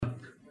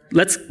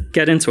let's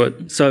get into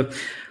it. So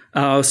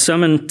our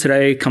sermon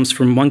today comes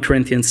from 1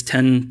 Corinthians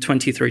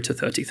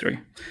 10:23-33.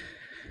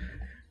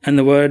 And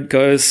the word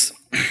goes,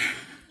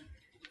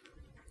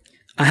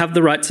 I have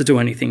the right to do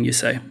anything, you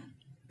say,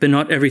 but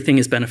not everything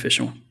is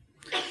beneficial.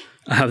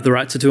 I have the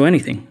right to do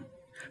anything,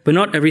 but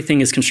not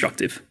everything is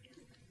constructive.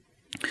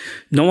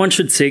 No one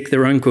should seek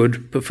their own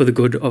good, but for the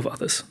good of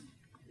others.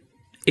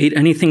 Eat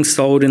anything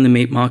sold in the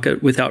meat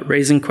market without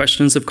raising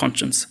questions of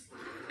conscience.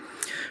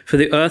 For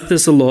the earth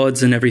is the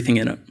Lord's and everything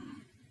in it.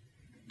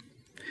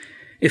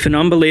 If an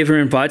unbeliever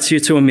invites you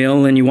to a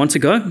meal and you want to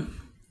go,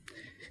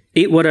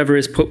 eat whatever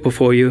is put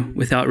before you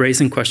without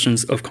raising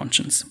questions of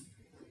conscience.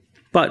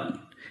 But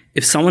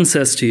if someone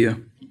says to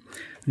you,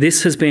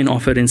 this has been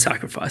offered in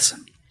sacrifice,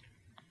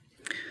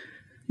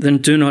 then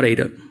do not eat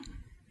it,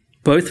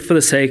 both for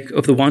the sake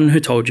of the one who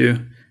told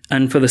you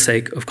and for the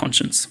sake of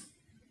conscience.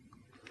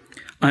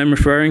 I am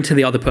referring to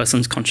the other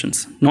person's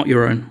conscience, not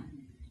your own.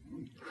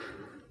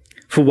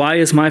 For why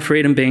is my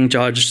freedom being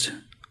judged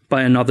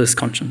by another's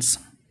conscience?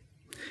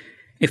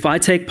 If I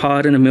take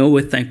part in a meal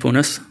with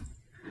thankfulness,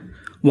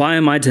 why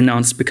am I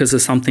denounced because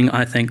of something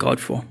I thank God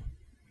for?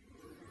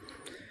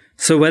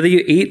 So whether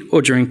you eat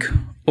or drink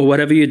or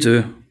whatever you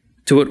do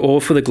it all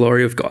for the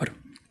glory of God.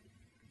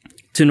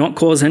 Do not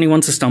cause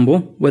anyone to stumble,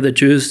 whether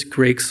Jews,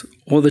 Greeks,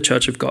 or the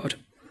church of God.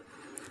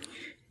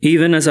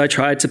 Even as I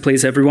tried to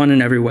please everyone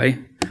in every way,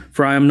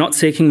 for I am not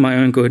seeking my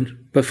own good,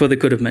 but for the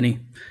good of many,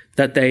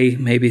 that they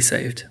may be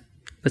saved.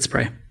 Let's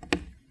pray.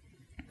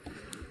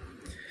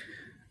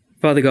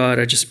 Father God,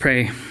 I just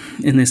pray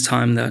in this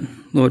time that,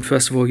 Lord,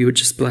 first of all, you would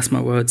just bless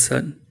my words,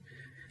 that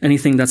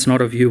anything that's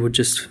not of you would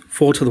just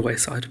fall to the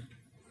wayside,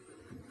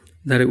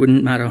 that it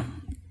wouldn't matter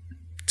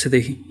to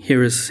the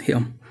hearers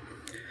here.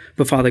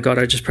 But Father God,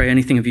 I just pray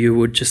anything of you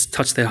would just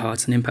touch their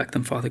hearts and impact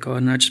them, Father God.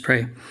 And I just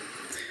pray,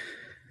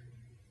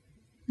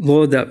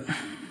 Lord, that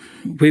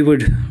we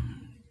would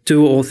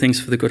do all things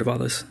for the good of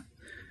others,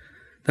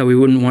 that we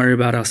wouldn't worry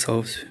about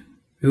ourselves.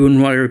 We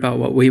wouldn't worry about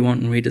what we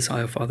want and we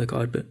desire, Father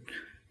God, but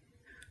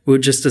we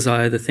would just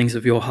desire the things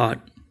of your heart,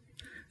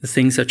 the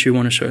things that you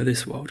want to show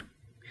this world.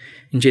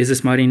 In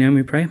Jesus' mighty name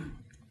we pray.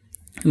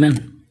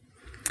 Amen.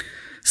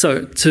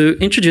 So to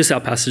introduce our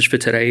passage for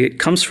today, it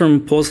comes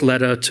from Paul's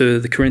letter to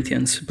the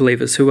Corinthians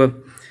believers who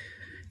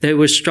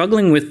were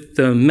struggling with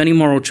the many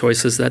moral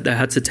choices that they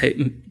had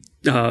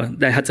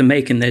to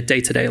make in their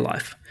day-to-day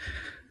life.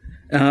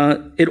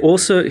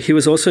 He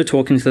was also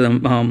talking to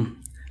them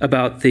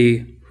about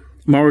the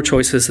moral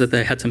choices that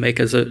they had to make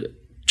as a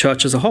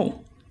church as a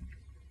whole.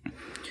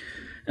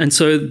 And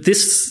so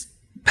this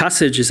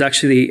passage is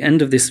actually the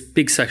end of this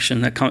big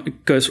section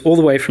that goes all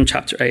the way from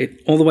chapter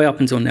 8 all the way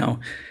up until now.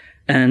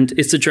 And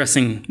it's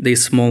addressing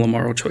these smaller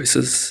moral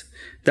choices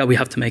that we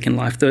have to make in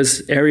life,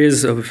 those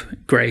areas of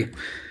grey.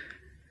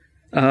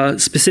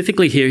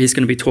 Specifically here, he's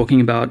going to be talking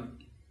about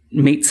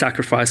meat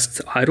sacrificed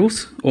to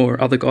idols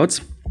or other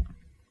gods.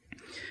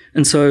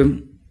 And so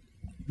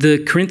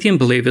the Corinthian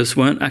believers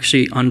weren't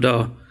actually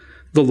under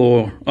the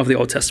law of the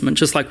Old Testament,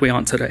 just like we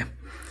aren't today.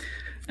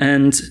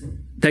 And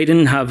they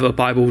didn't have a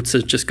Bible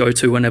to just go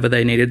to whenever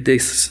they needed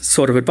this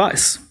sort of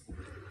advice.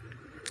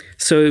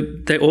 So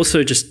they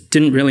also just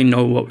didn't really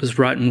know what was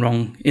right and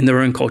wrong in their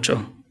own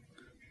culture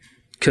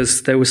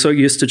because they were so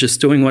used to just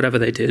doing whatever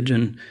they did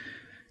and,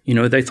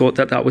 they thought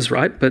that that was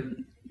right, but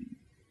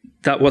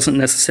that wasn't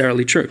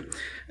necessarily true.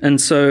 And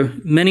so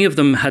many of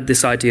them had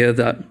this idea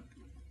that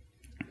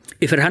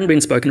if it hadn't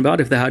been spoken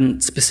about, if they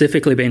hadn't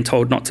specifically been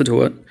told not to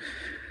do it,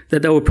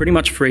 that they were pretty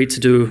much free to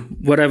do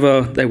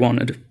whatever they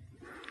wanted.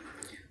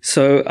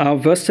 So our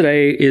verse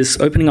today is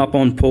opening up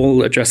on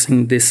Paul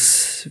addressing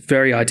this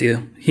very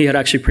idea. He had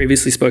actually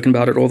previously spoken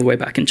about it all the way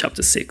back in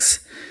chapter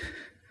 6,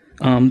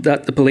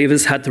 that the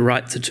believers had the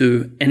right to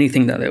do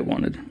anything that they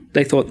wanted.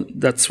 They thought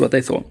that's what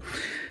they thought.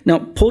 Now,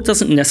 Paul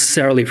doesn't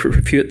necessarily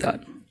refute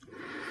that.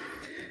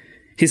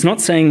 He's not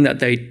saying that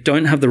they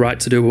don't have the right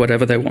to do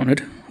whatever they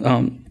wanted.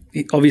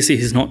 Obviously,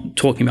 he's not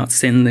talking about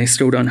sin. They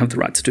still don't have the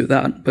right to do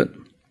that, but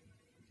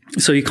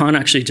so you can't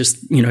actually just,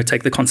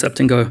 take the concept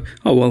and go,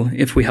 oh, well,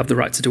 if we have the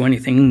right to do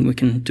anything, we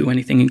can do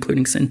anything,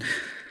 including sin.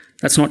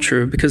 That's not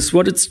true, because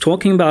what it's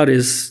talking about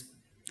is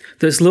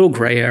those little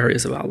gray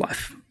areas of our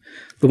life,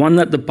 the one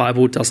that the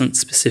Bible doesn't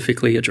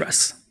specifically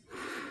address.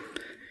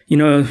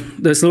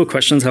 Those little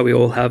questions that we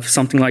all have,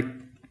 something like,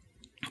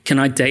 can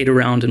I date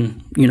around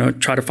and,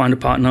 try to find a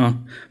partner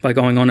by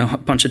going on a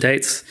bunch of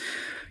dates?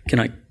 Can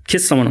I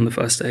kiss someone on the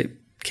first date?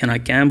 Can I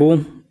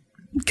gamble?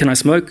 Can I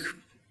smoke?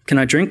 Can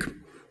I drink?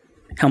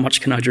 How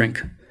much can I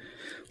drink?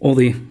 All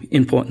the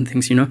important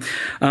things,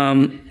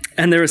 And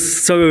there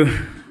is so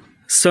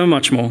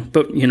much more,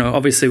 but,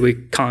 obviously we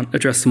can't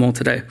address them all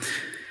today.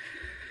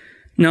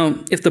 Now,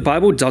 if the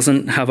Bible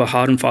doesn't have a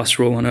hard and fast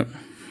rule on it,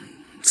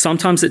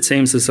 sometimes it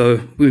seems as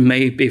though we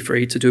may be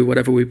free to do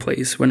whatever we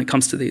please when it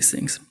comes to these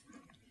things.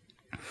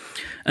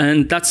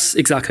 And that's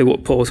exactly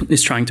what Paul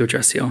is trying to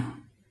address here,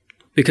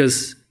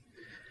 because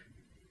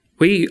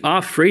we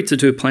are free to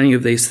do plenty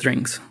of these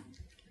things,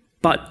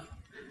 but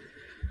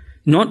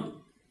not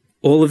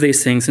all of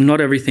these things and not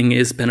everything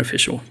is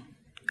beneficial.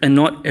 And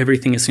not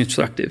everything is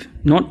instructive.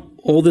 Not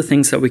all the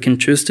things that we can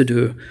choose to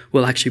do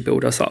will actually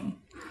build us up.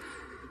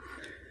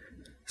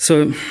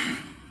 So,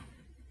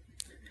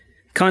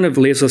 kind of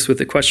leaves us with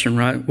the question,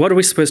 right? What are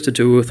we supposed to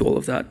do with all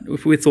of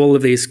that? With all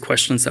of these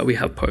questions that we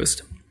have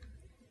posed?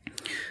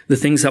 The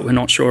things that we're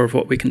not sure of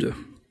what we can do.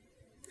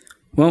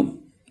 Well,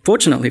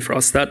 fortunately for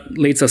us, that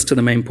leads us to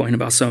the main point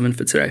of our sermon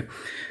for today.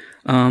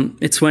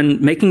 It's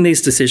when making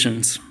these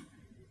decisions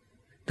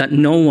that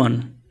no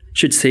one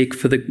should seek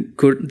for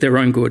their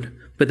own good,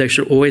 but they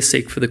should always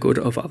seek for the good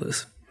of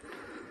others.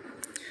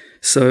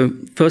 So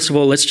first of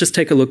all, let's just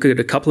take a look at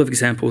a couple of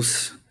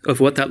examples of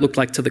what that looked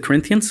like to the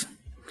Corinthians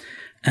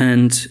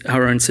and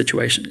our own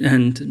situation,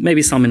 and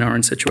maybe some in our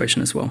own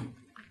situation as well.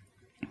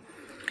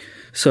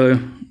 So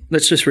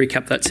let's just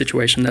recap that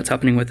situation that's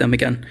happening with them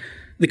again.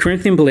 The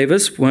Corinthian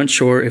believers weren't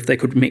sure if they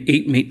could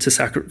eat meat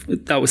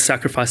that was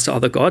sacrificed to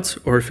other gods,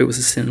 or if it was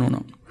a sin or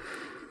not.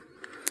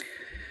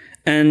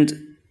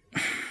 And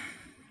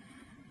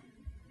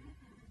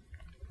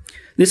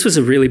this was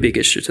a really big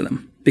issue to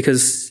them,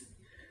 because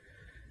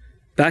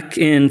back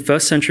in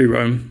first century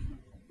Rome,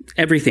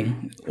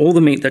 everything, all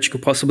the meat that you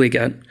could possibly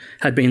get,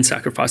 had been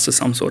sacrificed to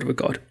some sort of a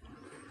god.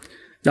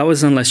 That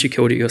was unless you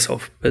killed it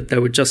yourself, but they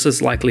were just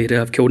as likely to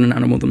have killed an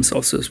animal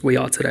themselves as we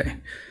are today.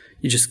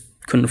 You just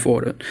couldn't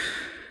afford it.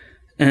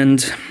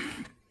 And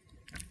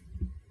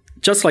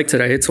just like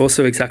today, it's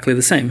also exactly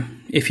the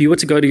same. If you were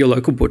to go to your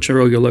local butcher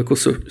or your local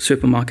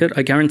supermarket,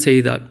 I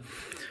guarantee that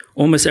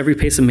almost every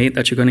piece of meat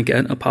that you're going to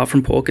get, apart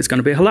from pork, is going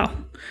to be halal.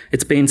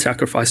 It's been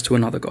sacrificed to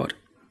another god.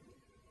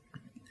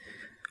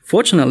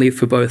 Fortunately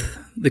for both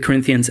the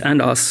Corinthians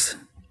and us,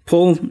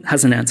 Paul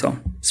has an answer.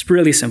 It's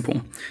really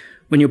simple.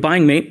 When you're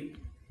buying meat,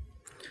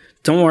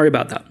 don't worry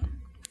about that.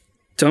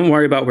 Don't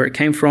worry about where it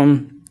came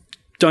from.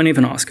 Don't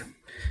even ask.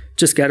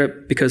 Just get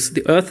it, because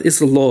the earth is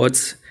the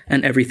Lord's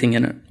and everything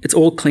in it. It's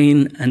all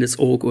clean and it's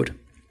all good.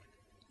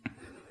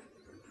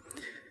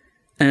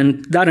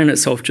 And that in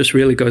itself just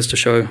really goes to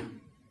show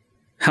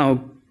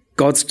how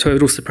God's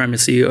total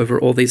supremacy over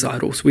all these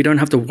idols. We don't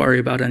have to worry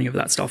about any of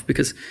that stuff,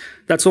 because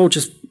that's all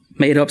just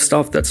made up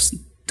stuff that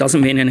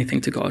doesn't mean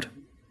anything to God.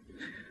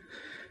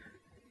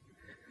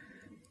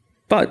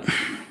 But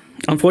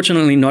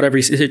unfortunately, not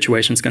every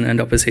situation is going to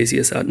end up as easy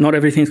as that. Not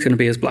everything's going to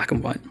be as black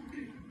and white.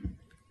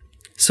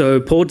 So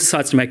Paul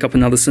decides to make up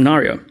another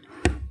scenario.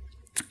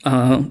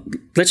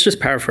 Let's just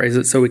paraphrase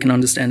it so we can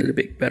understand it a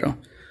bit better.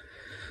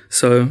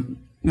 So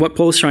what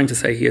Paul's trying to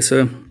say here,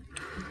 so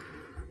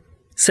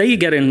say you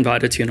get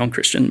invited to your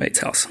non-Christian mate's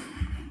house,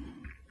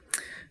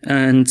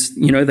 and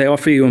they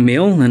offer you a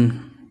meal,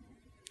 and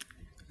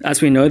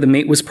as we know, the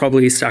meat was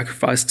probably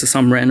sacrificed to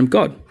some random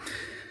god.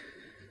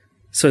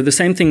 So the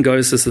same thing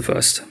goes as the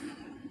first.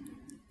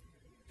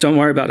 Don't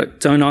worry about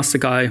it. Don't ask the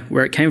guy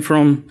where it came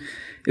from.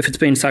 If it's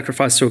been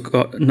sacrificed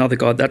to another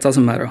god, that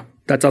doesn't matter.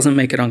 That doesn't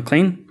make it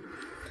unclean.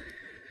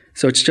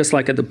 So it's just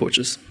like at the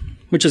butcher's,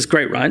 which is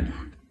great, right?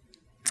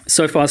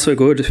 So far, so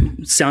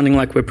good. Sounding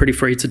like we're pretty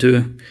free to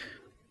do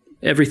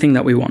everything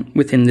that we want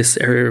within this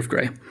area of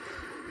grey.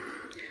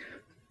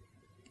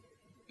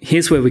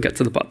 Here's where we get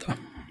to the but, though.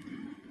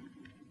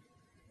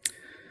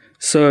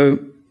 So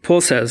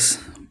Paul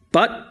says,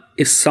 but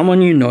if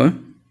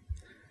someone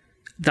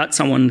that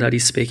someone that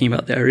he's speaking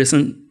about there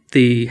isn't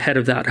the head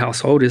of that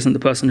household, isn't the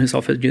person who's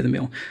offered you the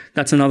meal.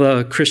 That's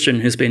another Christian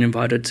who's been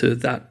invited to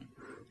that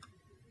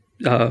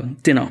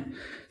dinner.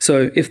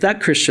 So if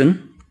that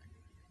Christian,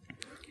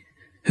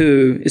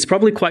 who is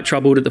probably quite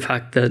troubled at the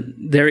fact that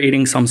they're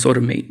eating some sort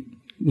of meat,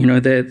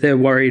 they're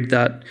worried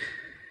that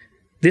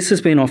this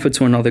has been offered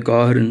to another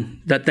god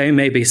and that they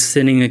may be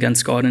sinning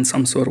against God in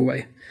some sort of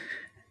way.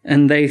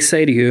 And they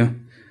say to you,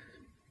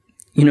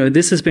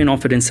 this has been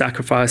offered in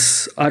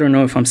sacrifice. I don't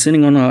know if I'm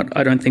sinning or not.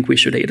 I don't think we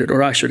should eat it,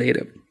 or I should eat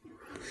it.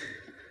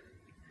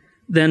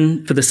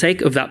 Then, for the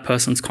sake of that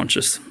person's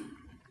conscience,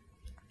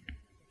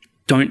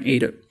 don't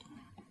eat it.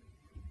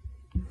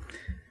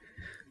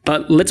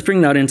 But let's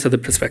bring that into the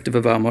perspective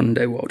of our modern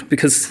day world,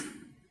 because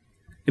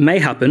it may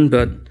happen,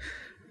 but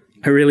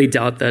I really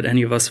doubt that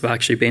any of us have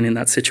actually been in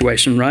that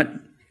situation, right?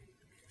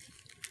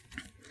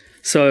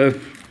 So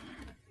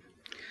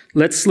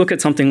let's look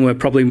at something we're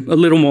probably a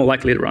little more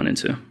likely to run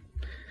into.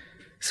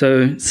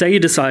 So say you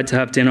decide to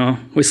have dinner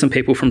with some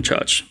people from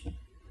church.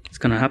 It's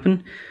going to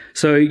happen.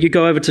 So you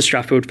go over to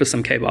Stratford for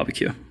some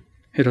K-barbecue.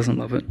 Who doesn't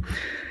love it?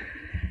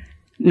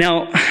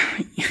 Now,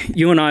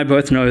 you and I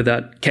both know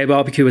that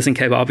K-barbecue isn't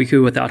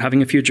K-barbecue without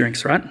having a few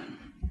drinks, right?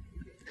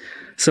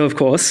 So, of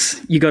course,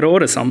 you got to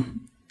order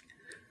some.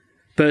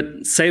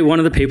 But say one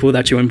of the people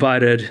that you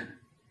invited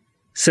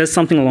says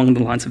something along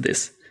the lines of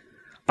this: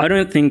 I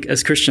don't think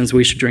as Christians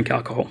we should drink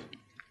alcohol.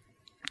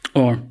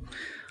 Or,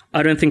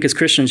 I don't think as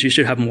Christians you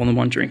should have more than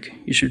one drink.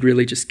 You should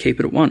really just keep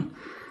it at one.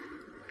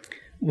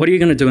 What are you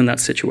going to do in that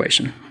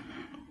situation?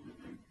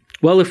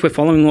 Well, if we're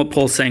following what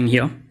Paul's saying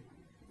here,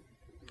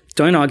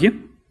 don't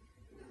argue.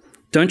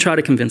 Don't try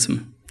to convince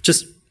him.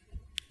 Just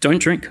don't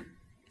drink.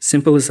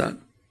 Simple as that.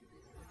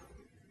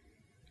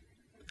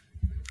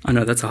 I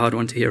know that's a hard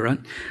one to hear, right?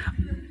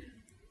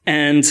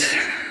 And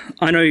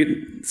I know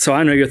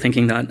you're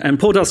thinking that, and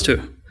Paul does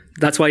too.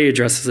 That's why he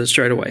addresses it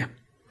straight away.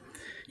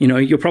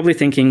 You're probably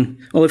thinking,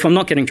 well, if I'm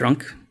not getting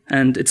drunk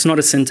and it's not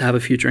a sin to have a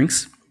few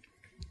drinks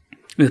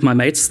with my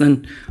mates,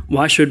 then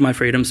why should my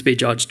freedoms be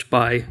judged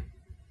by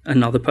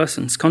another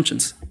person's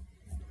conscience?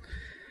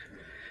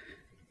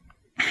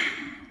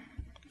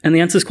 And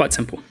the answer is quite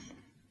simple.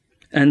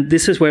 And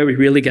this is where we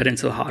really get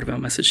into the heart of our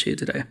message here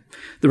today.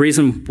 The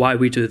reason why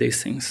we do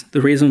these things,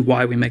 the reason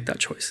why we make that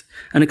choice.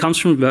 And it comes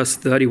from verse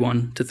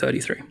 31 to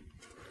 33.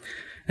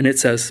 And it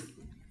says,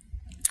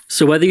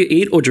 "So whether you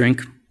eat or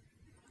drink,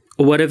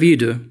 or whatever you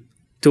do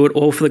it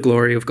all for the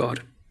glory of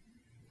God.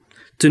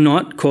 Do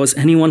not cause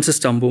anyone to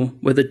stumble,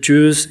 whether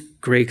Jews,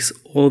 Greeks,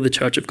 or the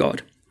church of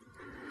God.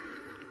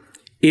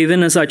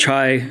 Even as I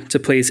try to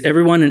please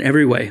everyone in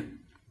every way.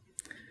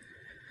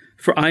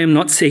 For I am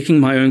not seeking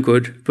my own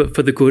good, but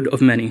for the good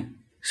of many,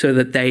 so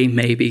that they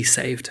may be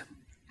saved."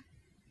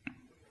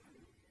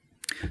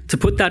 To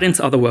put that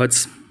into other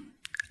words,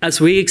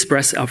 as we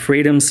express our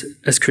freedoms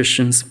as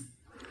Christians,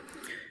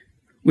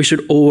 we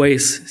should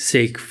always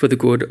seek for the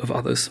good of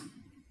others.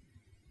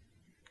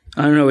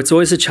 I don't know, it's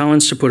always a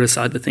challenge to put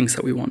aside the things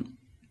that we want,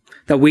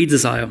 that we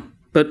desire,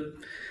 but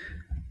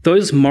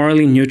those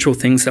morally neutral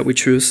things that we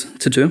choose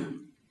to do,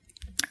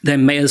 they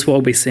may as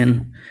well be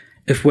sin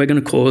if we're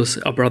going to cause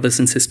our brothers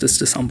and sisters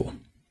to stumble.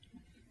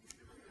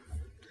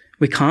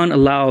 We can't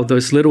allow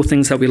those little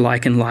things that we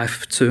like in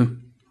life to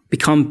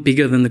become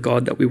bigger than the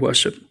God that we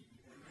worship.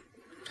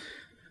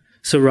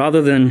 So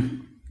rather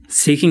than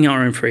seeking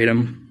our own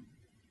freedom,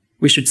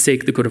 we should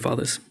seek the good of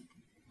others.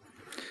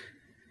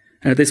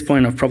 And at this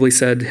point, I've probably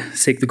said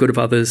seek the good of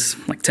others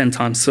like 10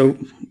 times. So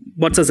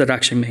what does that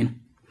actually mean?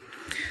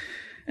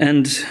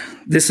 And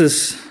this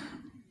is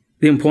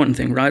the important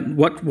thing, right?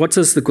 What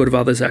does the good of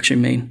others actually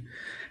mean?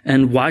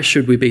 And why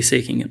should we be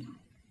seeking it?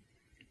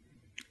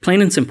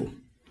 Plain and simple.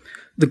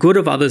 The good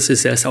of others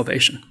is their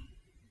salvation.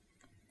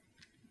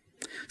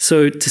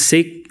 So to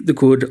seek the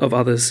good of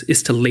others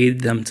is to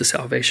lead them to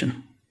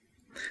salvation.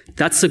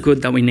 That's the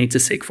good that we need to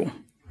seek for.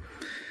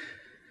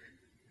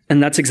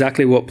 And that's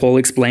exactly what Paul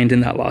explained in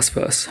that last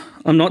verse.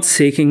 I'm not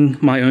seeking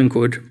my own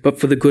good, but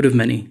for the good of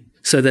many,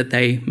 so that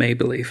they may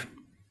believe.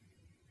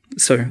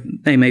 So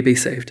they may be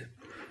saved.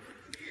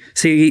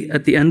 See,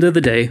 at the end of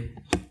the day,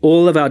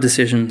 all of our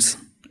decisions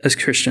as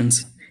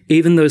Christians,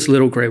 even those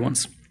little grey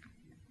ones,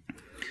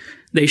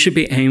 they should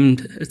be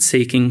aimed at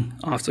seeking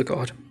after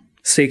God,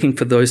 seeking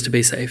for those to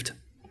be saved.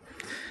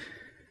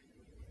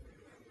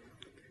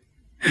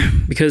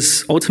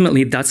 Because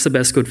ultimately, that's the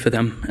best good for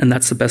them, and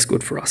that's the best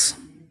good for us.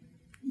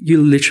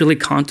 You literally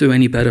can't do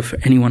any better for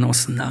anyone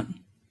else than that.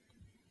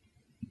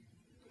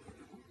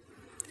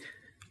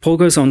 Paul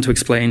goes on to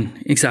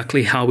explain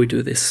exactly how we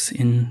do this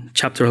in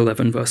chapter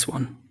 11, verse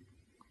 1.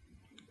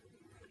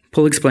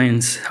 Paul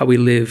explains how we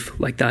live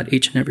like that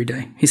each and every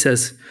day. He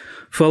says,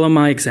 "Follow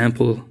my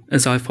example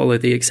as I follow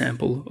the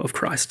example of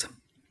Christ."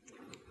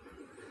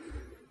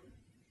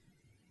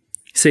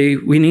 See,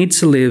 we need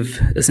to live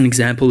as an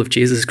example of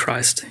Jesus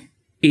Christ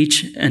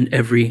each and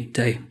every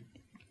day.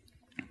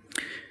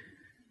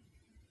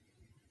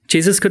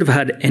 Jesus could have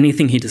had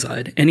anything he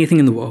desired, anything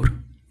in the world,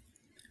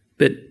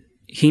 but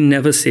he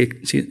never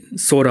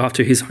sought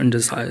after his own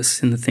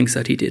desires in the things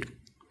that he did.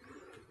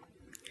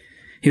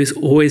 He was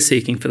always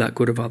seeking for that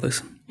good of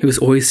others. He was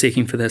always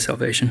seeking for their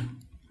salvation.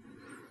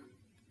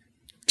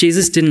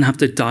 Jesus didn't have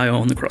to die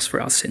on the cross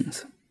for our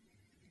sins.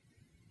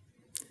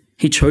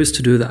 He chose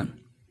to do that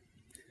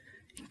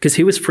because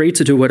he was free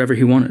to do whatever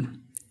he wanted.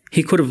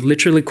 He could have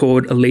literally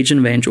called a legion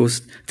of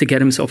angels to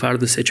get himself out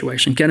of the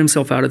situation, get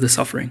himself out of the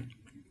suffering.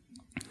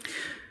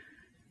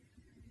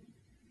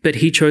 But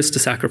he chose to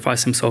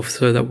sacrifice himself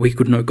so that we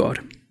could know God.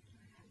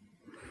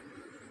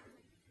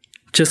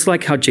 Just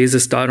like how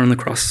Jesus died on the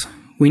cross,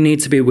 we need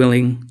to be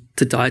willing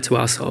to die to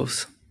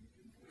ourselves,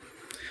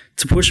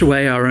 to push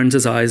away our own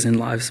desires in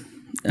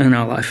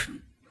our life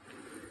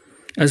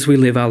as we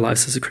live our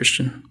lives as a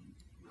Christian,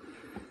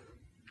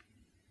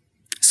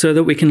 so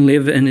that we can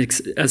live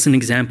as an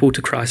example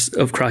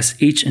of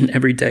Christ each and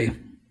every day.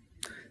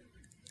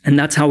 And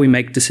that's how we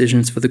make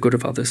decisions for the good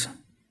of others,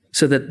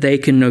 so that they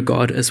can know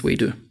God as we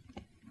do.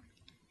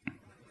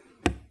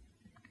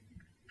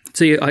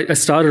 So I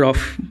started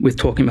off with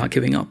talking about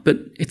giving up, but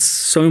it's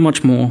so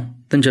much more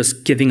than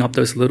just giving up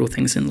those little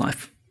things in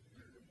life.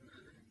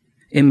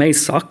 It may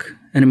suck,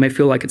 and it may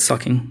feel like it's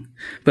sucking,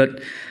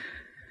 but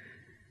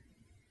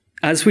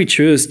as we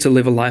choose to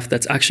live a life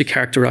that's actually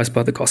characterized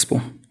by the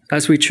gospel,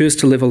 as we choose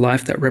to live a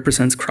life that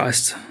represents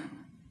Christ,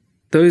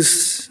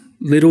 those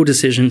little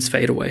decisions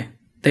fade away.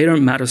 They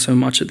don't matter so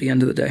much at the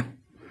end of the day.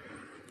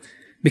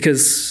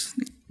 Because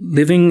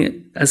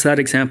living as that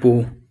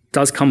example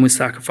does come with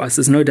sacrifice.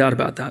 There's no doubt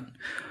about that.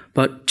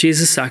 But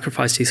Jesus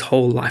sacrificed his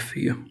whole life for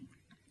you.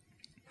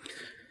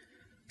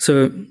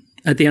 So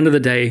at the end of the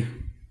day,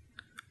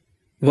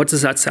 what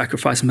does that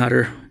sacrifice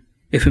matter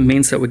if it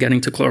means that we're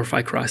getting to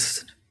glorify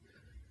Christ,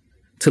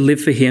 to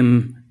live for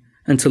him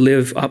and to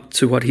live up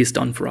to what he's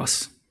done for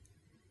us,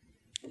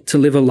 to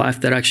live a life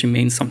that actually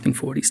means something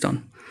for what he's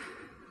done?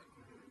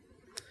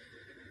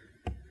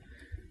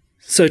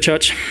 So,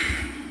 church,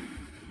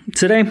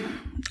 today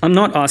I'm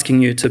not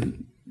asking you to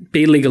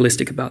be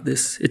legalistic about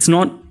this. It's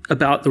not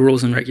about the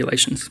rules and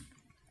regulations.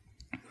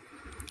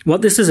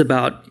 What this is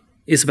about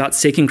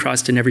seeking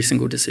Christ in every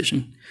single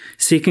decision,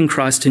 seeking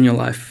Christ in your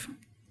life,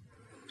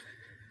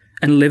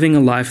 and living a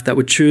life that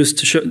would choose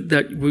to show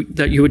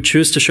that you would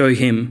choose to show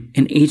him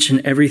in each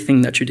and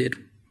everything that you did,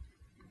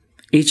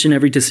 each and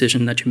every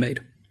decision that you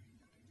made,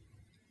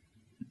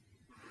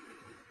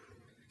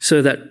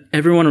 so that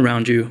everyone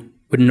around you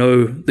would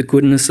know the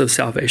goodness of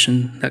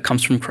salvation that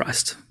comes from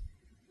Christ.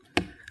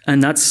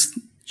 And that's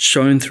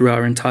shown through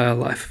our entire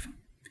life,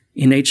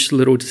 in each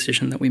little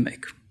decision that we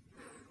make.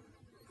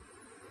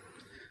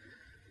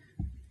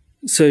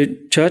 So,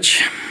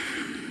 church,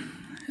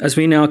 as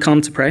we now come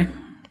to pray,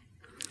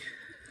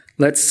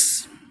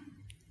 let's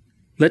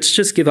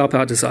just give up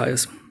our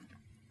desires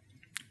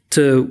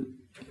to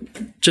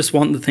just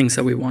want the things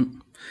that we want,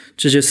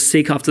 to just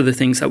seek after the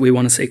things that we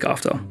want to seek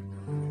after.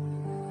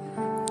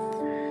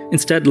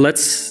 Instead,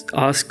 let's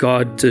ask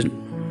God to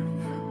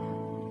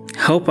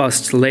help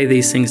us to lay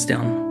these things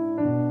down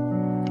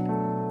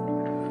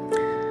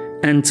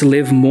and to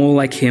live more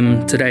like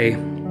him today.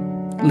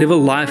 Live a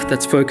life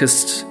that's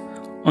focused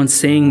on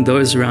seeing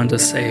those around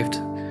us saved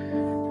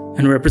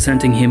and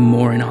representing him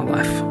more in our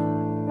life.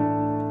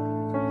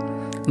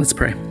 Let's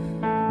pray.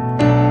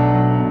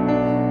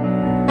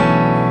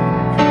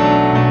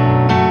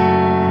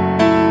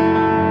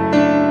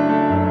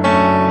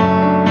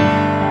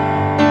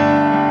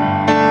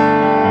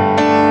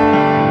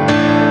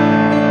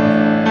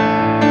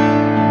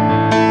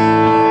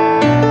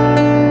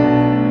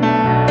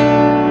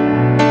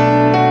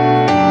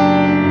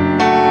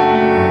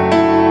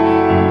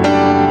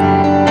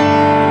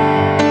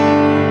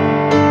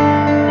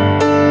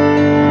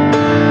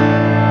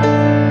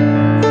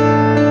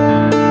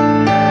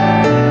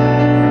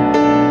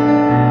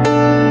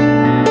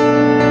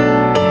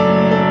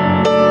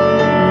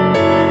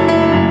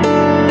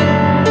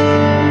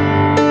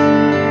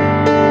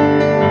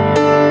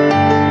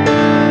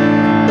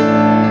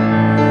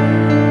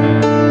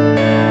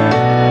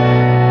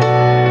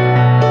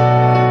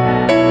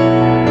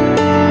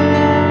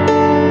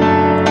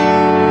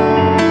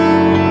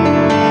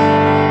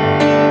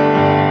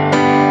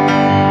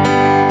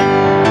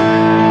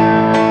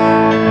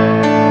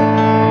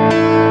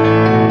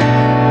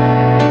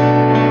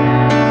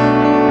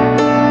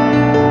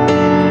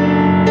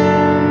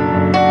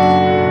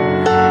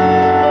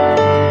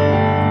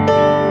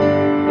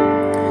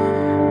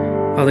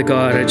 Father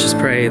God, I just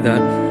pray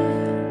that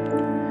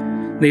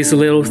these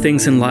little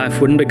things in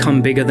life wouldn't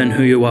become bigger than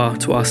who you are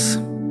to us.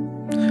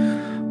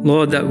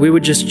 Lord, that we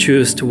would just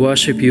choose to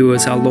worship you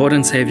as our Lord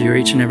and Savior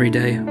each and every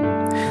day.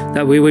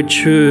 That we would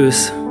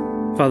choose,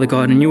 Father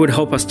God, and you would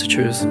help us to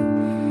choose,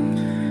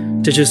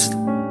 to just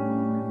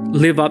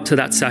live up to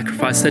that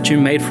sacrifice that you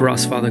made for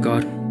us, Father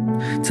God.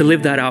 To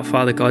live that out,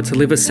 Father God, to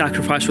live a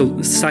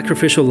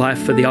sacrificial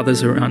life for the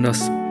others around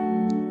us.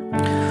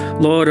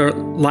 Lord, a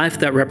life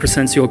that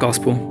represents your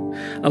gospel,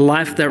 a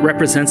life that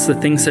represents the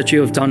things that you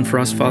have done for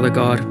us, Father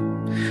God.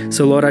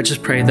 So Lord, I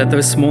just pray that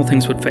those small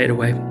things would fade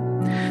away,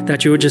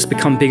 that you would just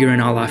become bigger in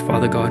our life,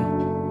 Father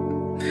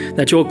God,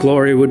 that your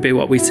glory would be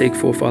what we seek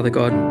for, Father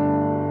God.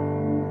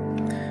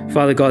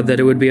 Father God, that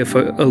it would be a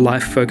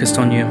life focused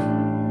on you,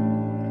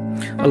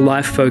 a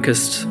life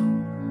focused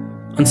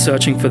on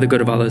searching for the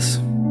good of others,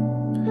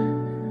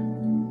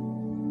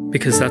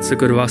 because that's the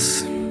good of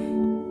us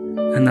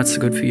and that's the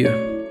good for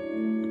you.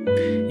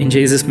 In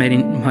Jesus'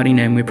 mighty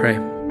name we pray.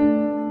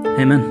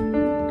 Amen.